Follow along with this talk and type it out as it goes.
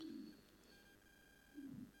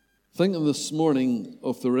Thinking this morning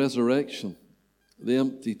of the resurrection, the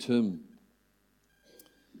empty tomb.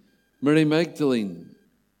 Mary Magdalene,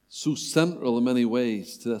 so central in many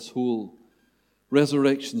ways to this whole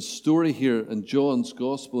resurrection story here in John's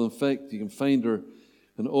Gospel. In fact, you can find her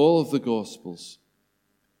in all of the Gospels.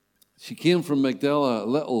 She came from Magdala, a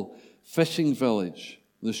little fishing village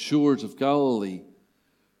on the shores of Galilee,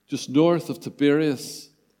 just north of Tiberias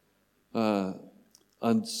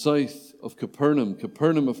and south of Capernaum.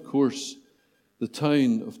 Capernaum, of course, the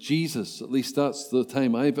town of Jesus. At least that's the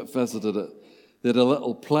time I visited it. They had a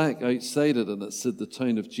little plaque outside it, and it said the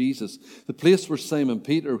town of Jesus. The place where Simon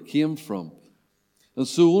Peter came from. And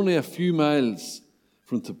so only a few miles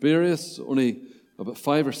from Tiberias, only about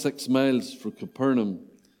 5 or 6 miles from Capernaum,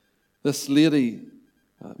 this lady,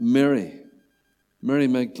 Mary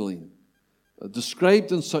Magdalene,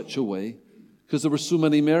 described in such a way because there were so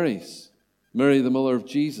many Marys. Mary, the mother of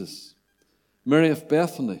Jesus. Mary of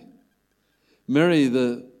Bethany. Mary,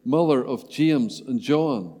 the mother of James and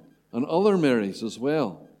John, and other Marys as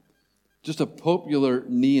well. Just a popular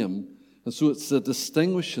name, and so it's a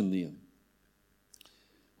distinguishing name.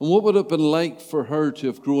 And what would it have been like for her to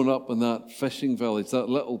have grown up in that fishing village, that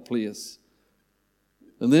little place,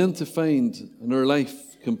 and then to find in her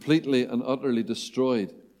life completely and utterly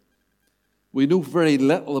destroyed? We know very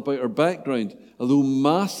little about her background, although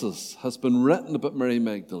masses has been written about Mary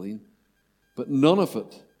Magdalene, but none of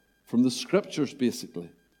it from the Scriptures, basically,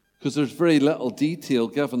 because there's very little detail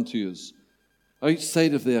given to us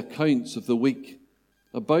outside of the accounts of the week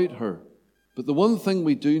about her. But the one thing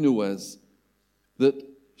we do know is that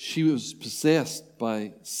she was possessed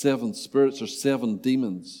by 7 spirits or 7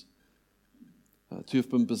 demons. To have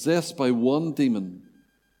been possessed by one demon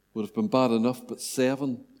would have been bad enough, but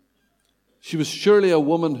 7. She was surely a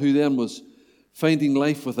woman who then was finding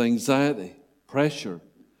life with anxiety, pressure,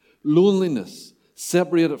 loneliness,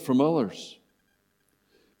 separated from others.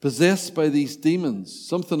 Possessed by these demons,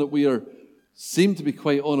 something that we seem to be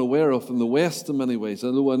quite unaware of in the West in many ways.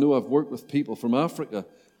 Although I know I've worked with people from Africa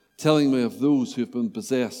telling me of those who have been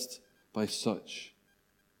possessed by such.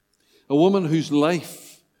 A woman whose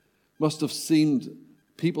life must have seemed,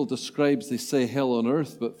 people describe, they say, hell on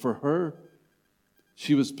earth, but for her,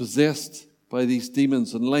 she was possessed by these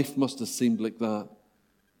demons, and life must have seemed like that.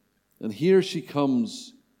 And here she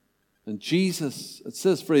comes, and Jesus, it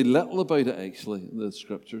says very little about it actually in the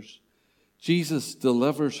Scriptures. Jesus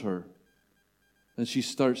delivers her, and she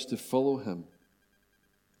starts to follow him.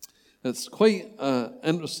 It's quite an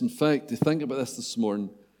interesting fact to think about this morning.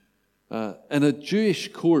 In a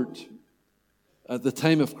Jewish court at the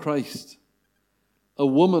time of Christ, a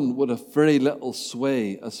woman would have very little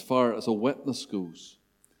sway as far as a witness goes.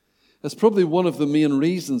 It's probably one of the main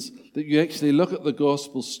reasons that you actually look at the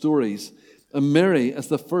gospel stories, and Mary is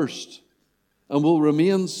the first, and will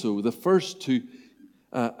remain so, the first to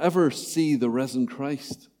ever see the risen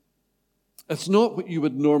Christ. It's not what you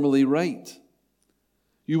would normally write.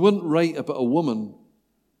 You wouldn't write about a woman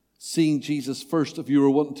seeing Jesus first if you were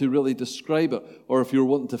wanting to really describe it, or if you were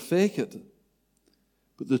wanting to fake it.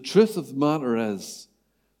 But the truth of the matter is,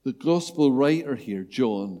 the gospel writer here,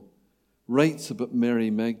 John, writes about Mary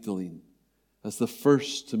Magdalene as the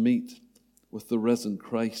first to meet with the risen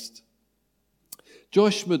Christ.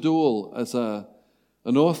 Josh McDowell is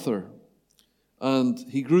an author, and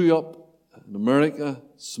he grew up in America,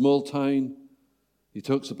 small town. He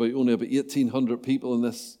talks about only about 1,800 people in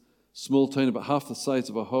this small town, about half the size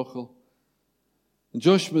of a Huckle. And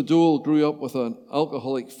Josh McDowell grew up with an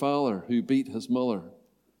alcoholic father who beat his mother.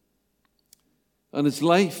 And his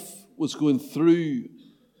life was going through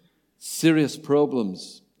serious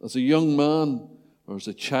problems. As a young man, or as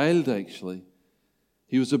a child actually,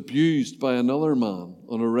 he was abused by another man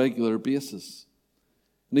on a regular basis.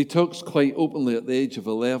 And he talks quite openly at the age of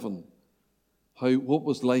 11 what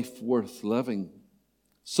was life worth living.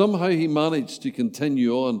 Somehow he managed to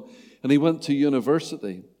continue on, and he went to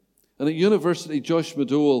university. And at university, Josh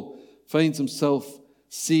McDowell finds himself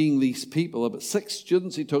seeing these people, about 6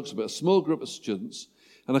 students he talks about, a small group of students,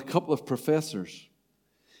 and a couple of professors.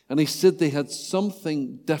 And he said they had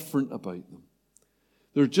something different about them.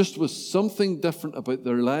 There just was something different about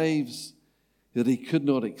their lives that he could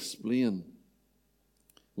not explain.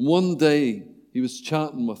 And one day, he was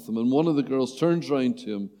chatting with them, and one of the girls turns around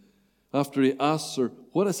to him after he asks her,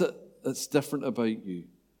 "What is it that's different about you?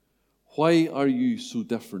 Why are you so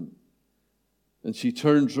different?" And she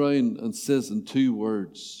turns around and says in 2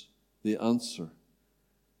 words the answer: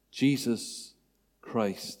 Jesus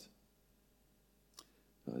Christ.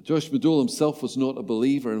 Josh McDowell himself was not a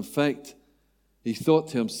believer. In fact, he thought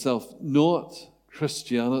to himself, not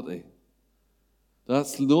Christianity.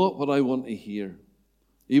 That's not what I want to hear.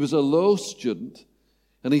 He was a law student,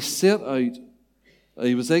 and he set out,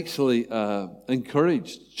 he was actually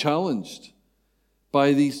encouraged, challenged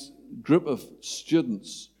by these group of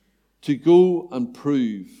students to go and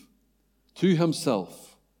prove to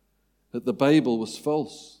himself that the Bible was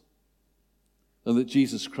false and that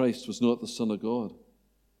Jesus Christ was not the Son of God,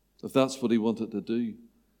 if that's what he wanted to do.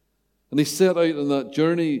 And he set out on that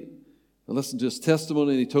journey. I listened to his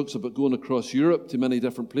testimony, and he talks about going across Europe to many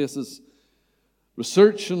different places,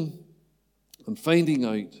 researching and finding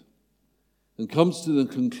out, and comes to the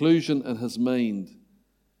conclusion in his mind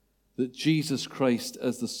that Jesus Christ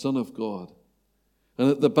is the Son of God, and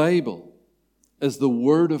that the Bible is the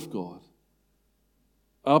Word of God.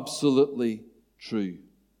 Absolutely true.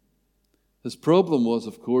 His problem was,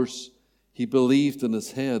 of course, he believed in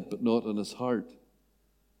his head, but not in his heart.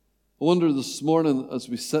 I wonder this morning as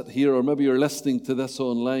we sit here, or maybe you're listening to this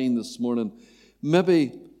online this morning,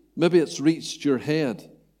 maybe it's reached your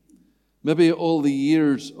head. Maybe all the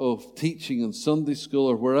years of teaching in Sunday school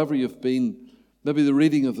or wherever you've been, maybe the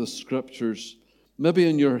reading of the Scriptures, maybe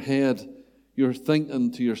in your head you're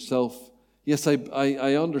thinking to yourself, yes,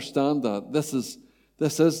 I understand that. This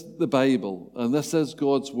is the Bible, and this is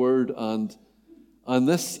God's Word, and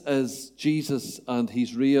this is Jesus, and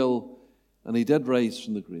He's real, and He did rise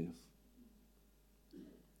from the grave.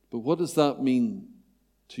 But what does that mean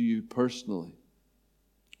to you personally?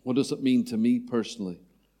 What does it mean to me personally?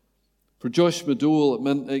 For Josh McDowell, it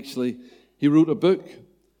meant actually, he wrote a book.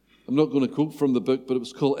 I'm not going to quote from the book, but it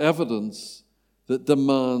was called Evidence That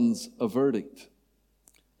Demands a Verdict.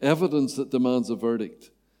 Evidence that demands a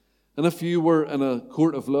verdict. And if you were in a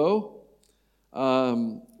court of law,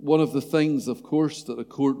 one of the things, of course, that a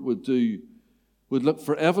court would do would look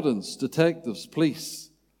for evidence. Detectives, police,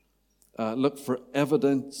 look for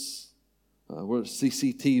evidence. Where it's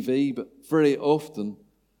CCTV, but very often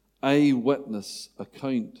eyewitness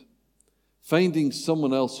account. Finding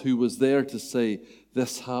someone else who was there to say,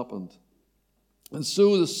 this happened. And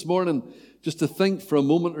so this morning, just to think for a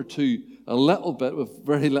moment or two, a little bit, with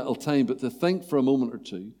very little time, but to think for a moment or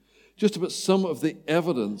two, just about some of the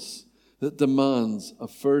evidence that demands a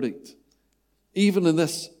verdict. Even in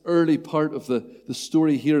this early part of the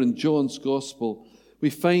story here in John's Gospel, we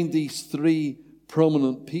find these three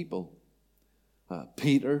prominent people.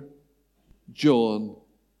 Peter, John,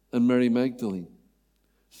 and Mary Magdalene.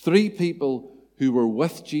 Three people who were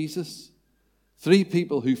with Jesus. Three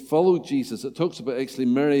people who followed Jesus. It talks about actually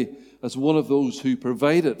Mary as one of those who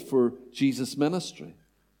provided for Jesus' ministry.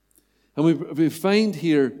 And we find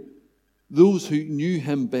here those who knew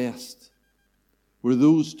him best were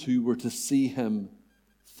those who were to see him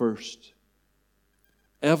first.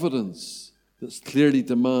 Evidence that clearly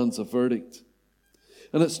demands a verdict.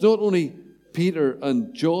 And it's not only Peter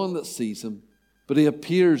and John that sees him, but he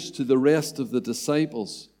appears to the rest of the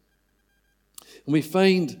disciples. And we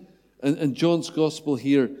find in John's Gospel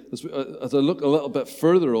here, as I look a little bit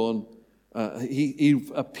further on, he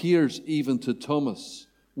appears even to Thomas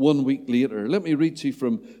 1 week later. Let me read to you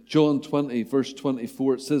from John 20, verse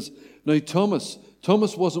 24. It says, now Thomas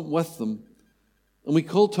wasn't with them. And we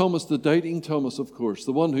call Thomas the doubting Thomas, of course,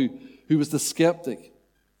 the one who was the skeptic.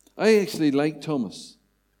 I actually like Thomas.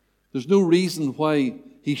 There's no reason why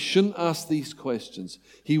he shouldn't ask these questions.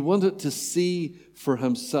 He wanted to see for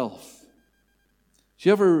himself. Do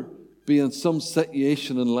you ever be in some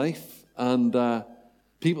situation in life and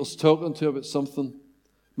people's talking to you about something?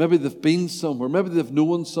 Maybe they've been somewhere, maybe they've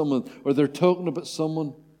known someone, or they're talking about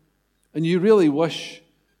someone, and you really wish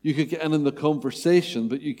you could get in the conversation,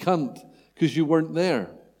 but you can't because you weren't there.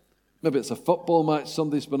 Maybe it's a football match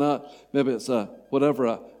somebody's been at, maybe it's a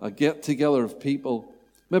get-together of people,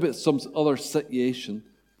 maybe it's some other situation,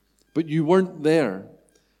 but you weren't there.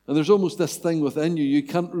 And there's almost this thing within you, you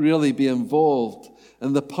can't really be involved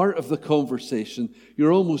in the part of the conversation.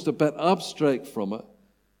 You're almost a bit abstract from it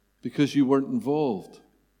because you weren't involved.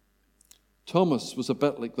 Thomas was a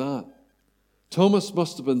bit like that. Thomas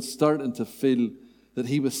must have been starting to feel that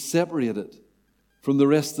he was separated from the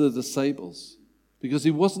rest of the disciples because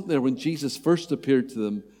he wasn't there when Jesus first appeared to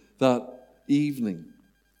them that evening.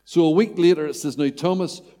 So a week later it says, now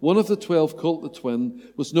Thomas, one of the 12 called the twin,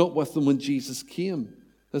 was not with them when Jesus came.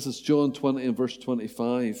 This is John 20 and verse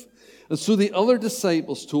 25. And so the other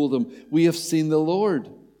disciples told him, we have seen the Lord.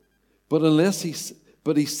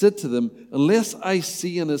 But he said to them, unless I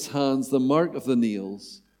see in his hands the mark of the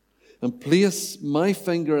nails, and place my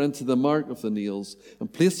finger into the mark of the nails,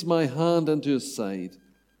 and place my hand into his side,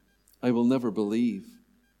 I will never believe.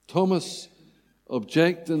 Thomas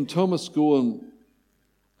objecting, Thomas going,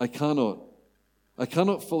 I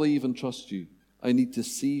cannot fully even trust you. I need to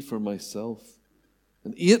see for myself.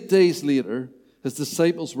 And 8 days later, His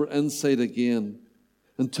disciples were inside again,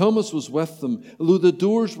 and Thomas was with them. Although the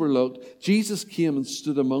doors were locked, Jesus came and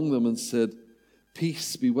stood among them and said,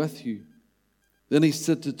 "Peace be with you." Then he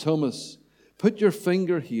said to Thomas, "Put your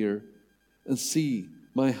finger here and see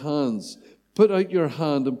my hands. Put out your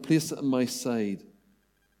hand and place it on my side.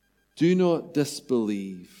 Do not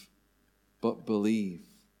disbelieve, but believe."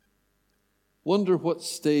 Wonder what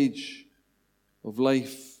stage of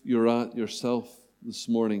life you're at yourself this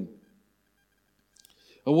morning.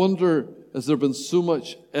 I wonder, has there been so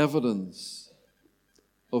much evidence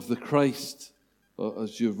of the Christ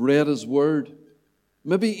as you've read His Word?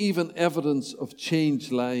 Maybe even evidence of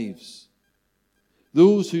changed lives.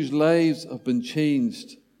 Those whose lives have been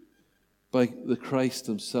changed by the Christ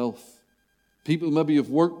Himself. People maybe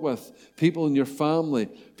you've worked with, people in your family,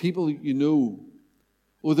 people you know.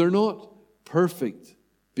 Oh, they're not perfect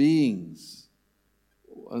beings.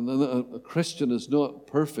 And a Christian is not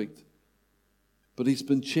perfect, but he's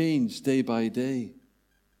been changed day by day.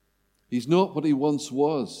 He's not what he once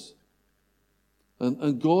was.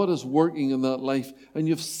 And God is working in that life, and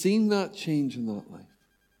you've seen that change in that life.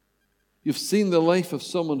 You've seen the life of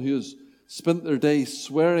someone who has spent their days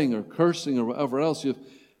swearing or cursing or whatever else.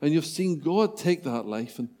 And you've seen God take that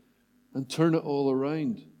life and turn it all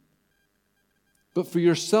around. But for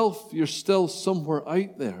yourself, you're still somewhere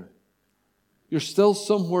out there. You're still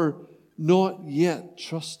somewhere not yet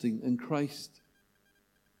trusting in Christ.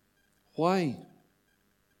 Why?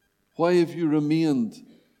 Why have you remained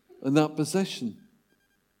in that position?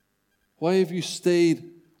 Why have you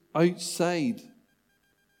stayed outside?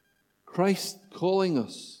 Christ calling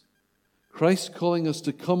us. Christ calling us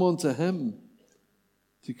to come unto Him,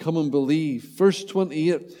 to come and believe. Verse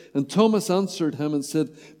 28, and Thomas answered Him and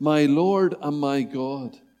said, "My Lord and my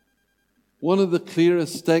God." One of the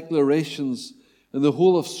clearest declarations in the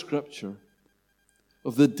whole of Scripture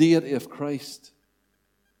of the deity of Christ.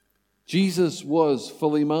 Jesus was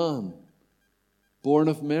fully man, born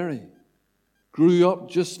of Mary, grew up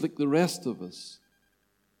just like the rest of us,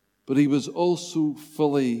 but He was also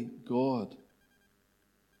fully God.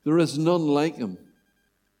 There is none like Him.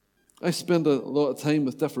 I spend a lot of time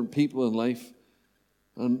with different people in life,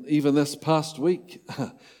 and even this past week,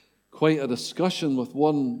 quite a discussion with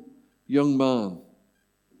one young man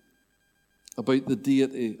about the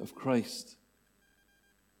deity of Christ.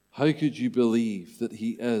 How could you believe that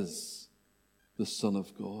He is the Son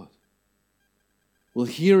of God? Well,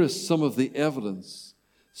 here is some of the evidence,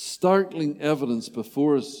 startling evidence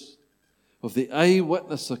before us of the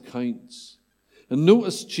eyewitness accounts. And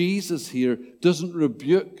notice Jesus here doesn't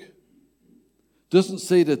rebuke, doesn't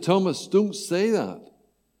say to Thomas, "Don't say that."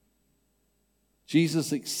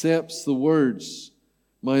 Jesus accepts the words,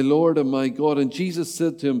 "My Lord and my God." And Jesus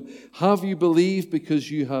said to him, "Have you believed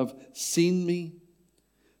because you have seen me?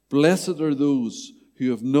 Blessed are those who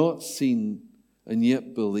have not seen and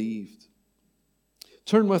yet believed."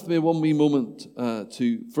 Turn with me one wee moment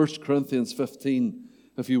to 1 Corinthians 15,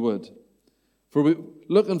 if you would. For we're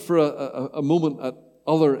looking for a moment at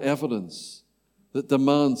other evidence that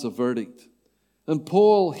demands a verdict. And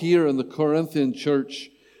Paul here in the Corinthian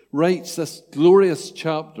church writes this glorious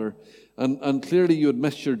chapter, and clearly you would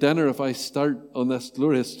miss your dinner if I start on this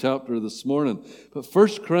glorious chapter this morning. But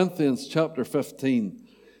 1 Corinthians chapter 15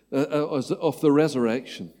 of the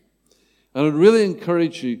resurrection. And I'd really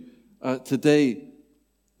encourage you today,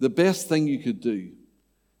 the best thing you could do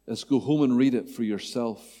is go home and read it for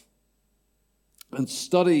yourself and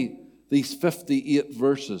study these 58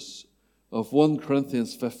 verses of 1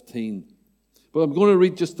 Corinthians 15. But I'm going to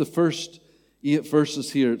read just the first 8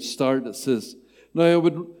 verses here at start. It says,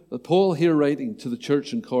 Paul here writing to the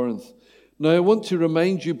church in Corinth. "Now I want to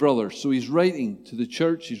remind you, brothers," so he's writing to the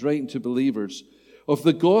church, he's writing to believers, "of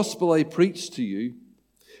the gospel I preached to you,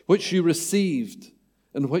 which you received,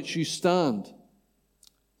 in which you stand."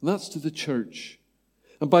 And that's to the church.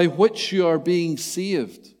 "And by which you are being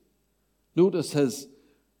saved." Notice as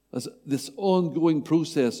this ongoing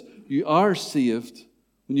process. You are saved.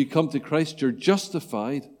 When you come to Christ, you're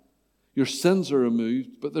justified. Your sins are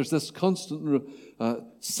removed. But there's this constant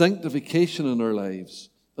sanctification in our lives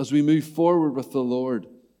as we move forward with the Lord.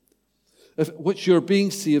 Which you're being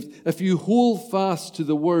saved. If you hold fast to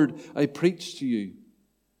the word I preached to you.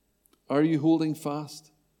 Are you holding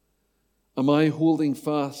fast? Am I holding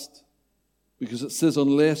fast? Because it says,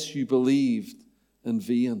 unless you believed in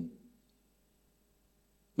vain.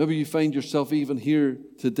 Maybe you find yourself even here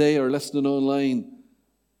today or listening online,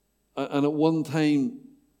 and at one time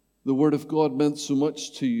the Word of God meant so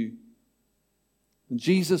much to you, and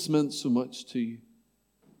Jesus meant so much to you.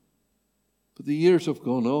 But the years have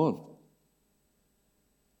gone on,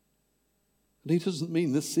 and He doesn't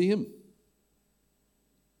mean the same.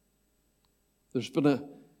 There's been a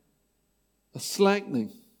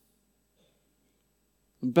slackening.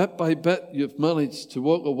 And bit by bit, you've managed to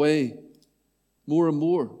walk away more and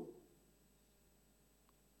more.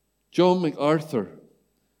 John MacArthur,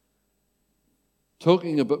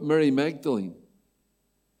 talking about Mary Magdalene,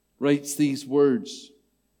 writes these words: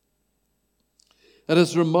 "It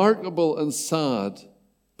is remarkable and sad,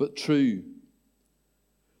 but true,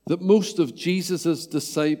 that most of Jesus'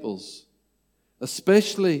 disciples,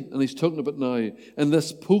 especially," and he's talking about now, "in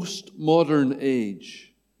this postmodern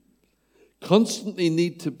age, constantly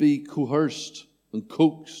need to be coerced and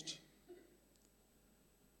coaxed,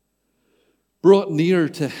 brought near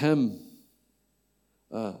to him.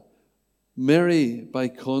 Mary, by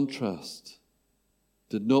contrast,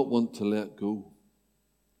 did not want to let go."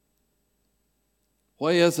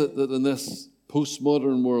 Why is it that in this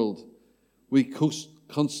postmodern world we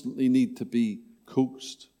constantly need to be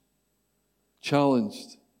coaxed,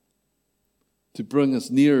 challenged to bring us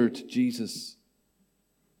nearer to Jesus,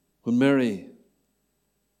 when Mary,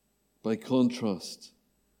 by contrast,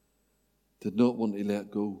 did not want to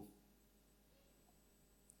let go?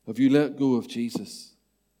 Have you let go of Jesus?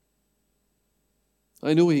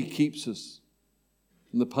 I know He keeps us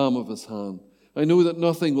in the palm of His hand. I know that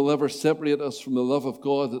nothing will ever separate us from the love of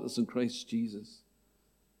God that is in Christ Jesus.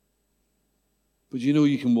 But you know,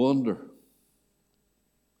 you can wander.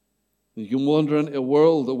 You can wander into a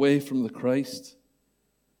world away from the Christ.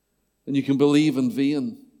 And you can believe in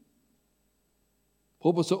vain.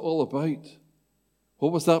 What was it all about?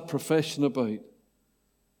 What was that profession about?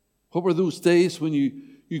 What were those days when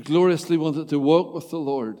you gloriously wanted to walk with the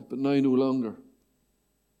Lord, but now no longer?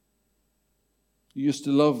 You used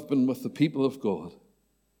to love being with the people of God.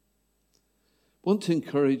 I want to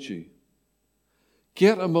encourage you.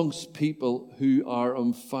 Get amongst people who are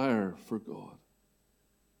on fire for God.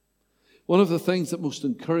 One of the things that most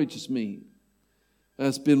encourages me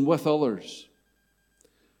has been with others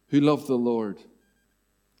who love the Lord.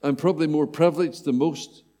 I'm probably more privileged than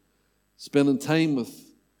most, spending time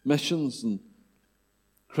with missions and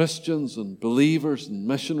Christians and believers and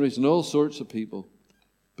missionaries and all sorts of people.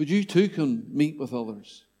 But you too can meet with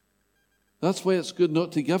others. That's why it's good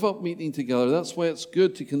not to give up meeting together. That's why it's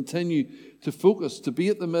good to continue to focus, to be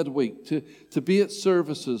at the midweek, to be at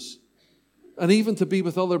services, and even to be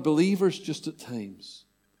with other believers just at times.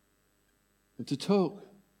 And to talk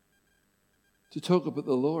about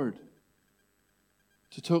the Lord,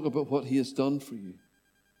 to talk about what He has done for you.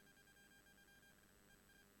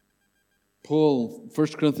 Paul, 1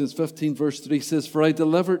 Corinthians 15, verse 3 says, "For I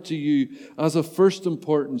delivered to you as of first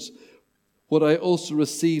importance what I also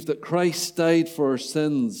received, that Christ died for our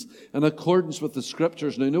sins in accordance with the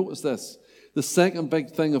Scriptures." Now notice this. The second big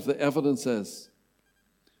thing of the evidence is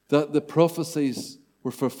that the prophecies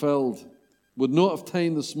were fulfilled. Would not have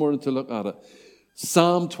time this morning to look at it.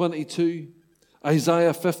 Psalm 22,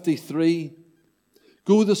 Isaiah 53.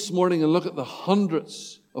 Go this morning and look at the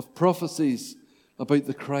hundreds of prophecies about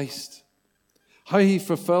the Christ. How He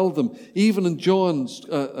fulfilled them. Even in John's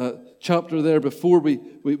chapter there, before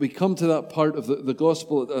we come to that part of the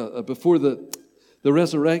gospel, before the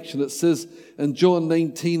resurrection, it says in John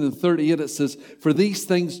 19 and 38, it says, "For these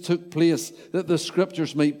things took place that the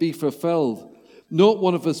Scriptures might be fulfilled. Not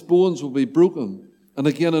one of His bones will be broken." And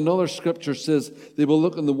again, another scripture says, "They will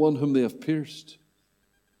look on the one whom they have pierced."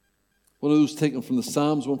 One of those taken from the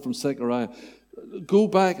Psalms, one from Zechariah. Go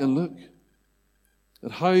back and look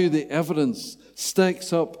at how the evidence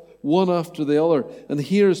stacks up one after the other. And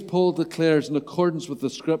here, as Paul declares, in accordance with the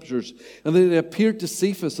Scriptures. And then they appeared to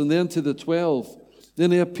Cephas and then to the 12. Then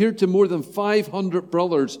they appeared to more than 500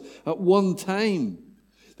 brothers at one time.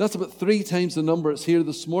 That's about 3 times the number it's here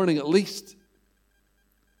this morning, at least.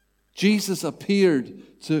 Jesus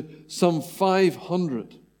appeared to some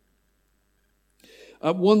 500.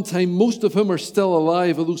 At one time, most of whom are still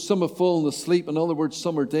alive, although some have fallen asleep. In other words,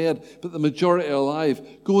 some are dead, but the majority are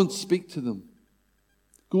alive. Go and speak to them.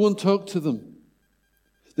 Go and talk to them.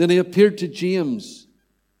 Then He appeared to James,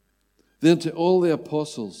 then to all the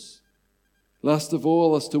apostles. Last of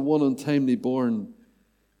all, as to one untimely born,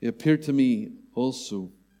 He appeared to me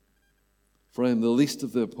also. For I am the least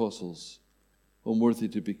of the apostles, unworthy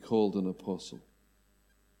to be called an apostle.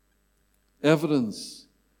 Evidence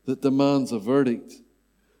that demands a verdict.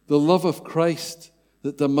 The love of Christ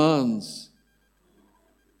that demands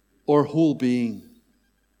our whole being.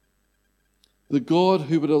 The God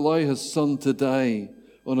who would allow His Son to die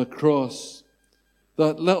on a cross.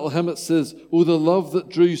 That little hymn, it says, "Oh, the love that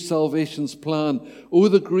drew salvation's plan. Oh,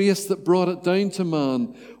 the grace that brought it down to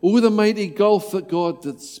man. Oh, the mighty gulf that God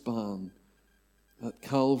did span at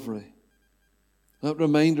Calvary." That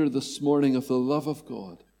reminder this morning of the love of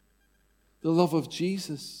God The love of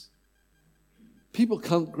Jesus. People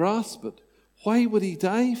can't grasp it. Why would he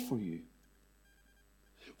die for you?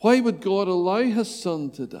 Why would God allow his son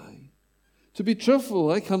to die? To be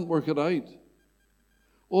truthful, I can't work it out.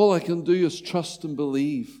 All I can do is trust and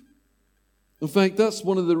believe. In fact, that's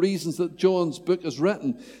one of the reasons that John's book is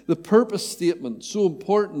written. The purpose statement, so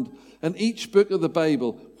important in each book of the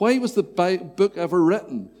Bible. Why was the book ever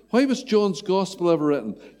written? Why was John's gospel ever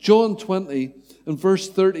written? John 20 and verse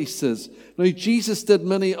 30 says, "Now Jesus did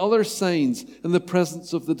many other signs in the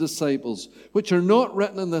presence of the disciples, which are not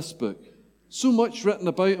written in this book." So much written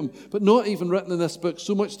about him, but not even written in this book.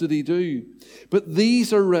 So much did he do. "But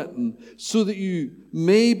these are written so that you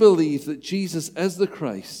may believe that Jesus is the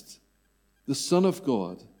Christ, the Son of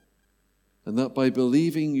God, and that by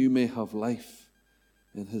believing you may have life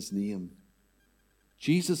in his name."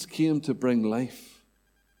 Jesus came to bring life,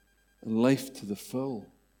 and life to the full.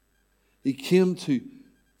 He came to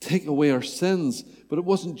take away our sins, but it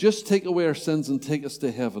wasn't just take away our sins and take us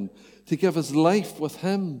to heaven, to give us life with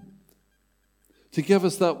him, to give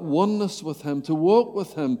us that oneness with him, to walk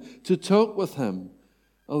with him, to talk with him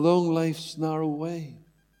along life's narrow way.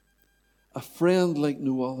 A friend like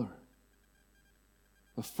no other.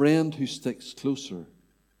 A friend who sticks closer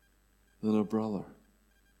than a brother.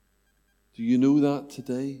 Do you know that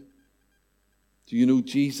today? Do you know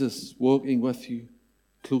Jesus walking with you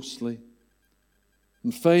closely?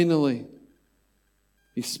 And finally,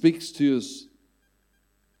 he speaks to us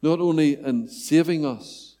not only in saving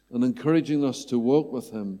us and encouraging us to walk with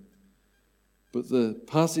him, but the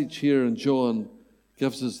passage here in John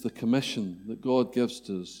gives us the commission that God gives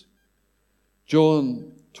to us.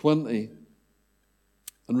 John 20,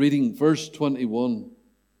 and reading verse 21.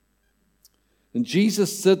 "And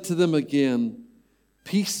Jesus said to them again,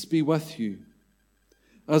 'Peace be with you.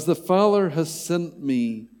 As the Father has sent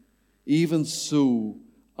me, even so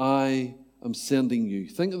I am sending you.'"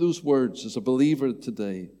 Think of those words as a believer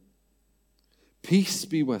today. Peace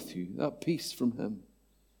be with you. That peace from him.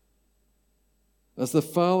 "As the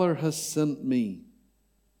Father has sent me,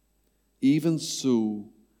 even so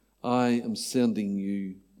I am sending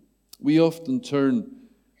you." We often turn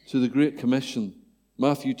to the Great Commission,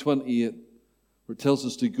 Matthew 28, where it tells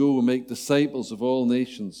us to go and make disciples of all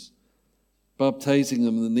nations, baptizing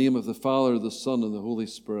them in the name of the Father, the Son, and the Holy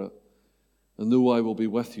Spirit. "And know I will be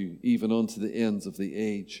with you, even unto the ends of the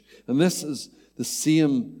age." And this is the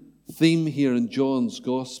same theme here in John's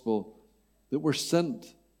gospel, that we're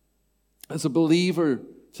sent as a believer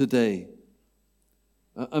today.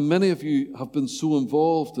 And many of you have been so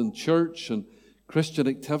involved in church and Christian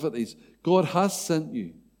activities. God has sent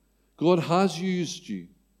you. God has used you.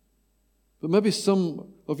 But maybe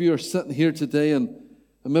some of you are sitting here today and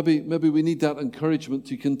maybe we need that encouragement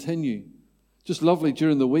to continue. Just lovely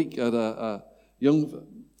during the week at I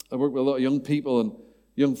work with a lot of young people, and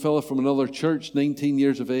young fella from another church, 19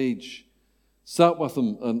 years of age, sat with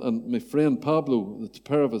him, and my friend Pablo, the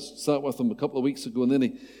pair of us, sat with him a couple of weeks ago, and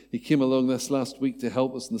then he came along this last week to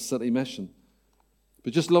help us in the city mission.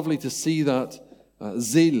 But just lovely to see that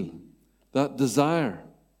zeal, that desire,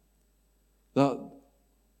 that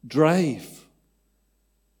drive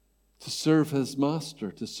to serve his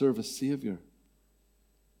master, to serve his Savior.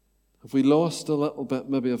 Have we lost a little bit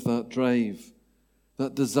maybe of that drive,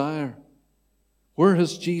 that desire? Where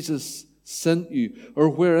has Jesus sent you? Or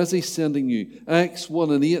where is he sending you? Acts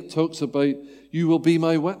 1 and 8 talks about, "You will be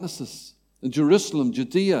my witnesses in Jerusalem,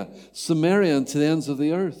 Judea, Samaria, and to the ends of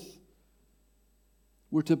the earth."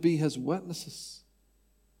 We're to be his witnesses.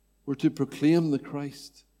 We're to proclaim the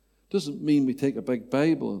Christ. Doesn't mean we take a big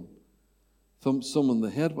Bible and thump someone in the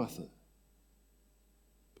head with it.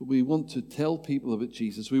 But we want to tell people about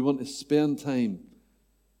Jesus. We want to spend time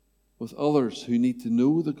with others who need to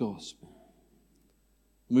know the gospel.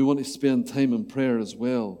 And we want to spend time in prayer as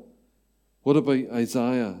well. What about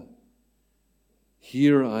Isaiah?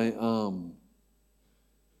 "Here I am,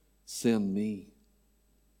 send me."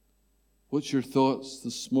 What's your thoughts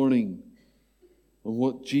this morning on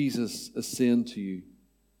what Jesus is saying to you?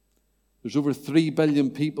 There's over 3 billion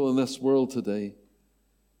people in this world today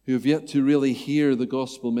who have yet to really hear the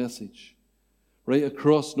gospel message. Right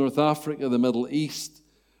across North Africa, the Middle East,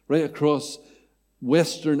 right across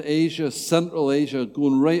Western Asia, Central Asia,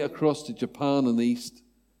 going right across to Japan and the East.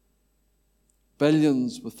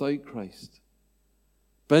 Billions without Christ.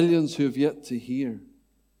 Billions who have yet to hear.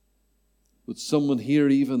 Would someone here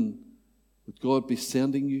even, would God be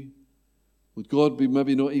sending you? Would God be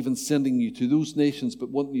maybe not even sending you to those nations, but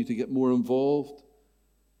wanting you to get more involved?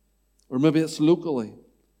 Or maybe it's locally.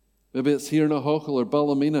 Maybe it's here in Ahochel or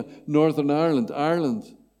Ballymena, Northern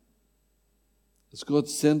Ireland. Is God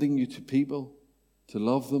sending you to people to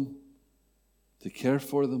love them, to care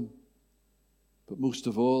for them, but most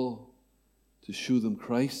of all, to show them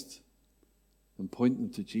Christ and point them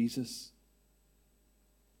to Jesus.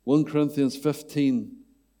 1 Corinthians 15,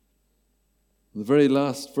 the very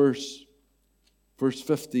last verse, verse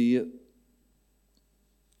 58.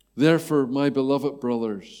 Therefore, my beloved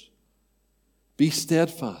brothers, be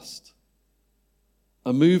steadfast,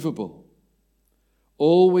 immovable,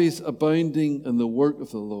 always abounding in the work of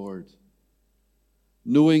the Lord,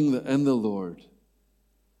 knowing that in the Lord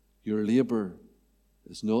your labor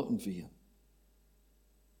is not in vain.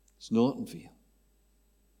 It's not in vain.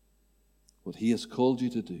 What He has called you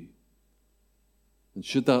to do. And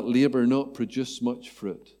should that labor not produce much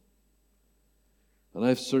fruit, and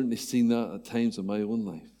I've certainly seen that at times in my own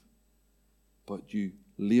life, but you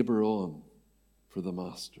labor on for the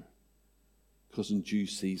Master, because in due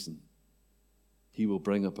season He will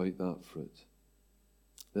bring about that fruit.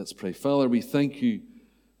 Let's pray. Father, we thank you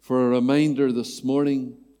for a reminder this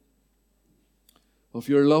morning of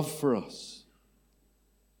your love for us,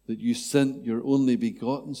 that you sent your only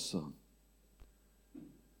begotten Son,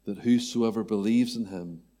 that whosoever believes in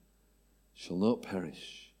Him shall not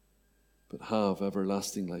perish, but have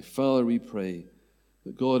everlasting life. Father, we pray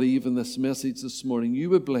that God, even this message this morning, you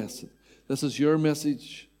would bless it. This is your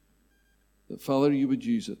message, that Father, you would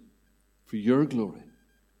use it for your glory,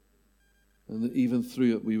 and that even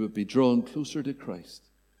through it we would be drawn closer to Christ.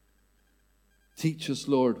 Teach us,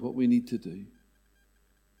 Lord, what we need to do.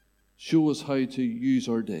 Show us how to use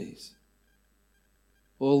our days,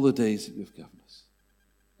 all the days that you've given us.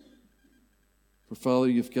 For Father,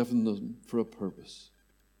 you've given them for a purpose,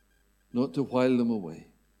 not to while them away,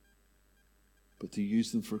 but to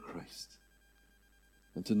use them for Christ,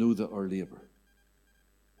 and to know that our labor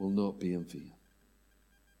will not be in vain.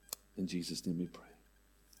 In Jesus' name we pray.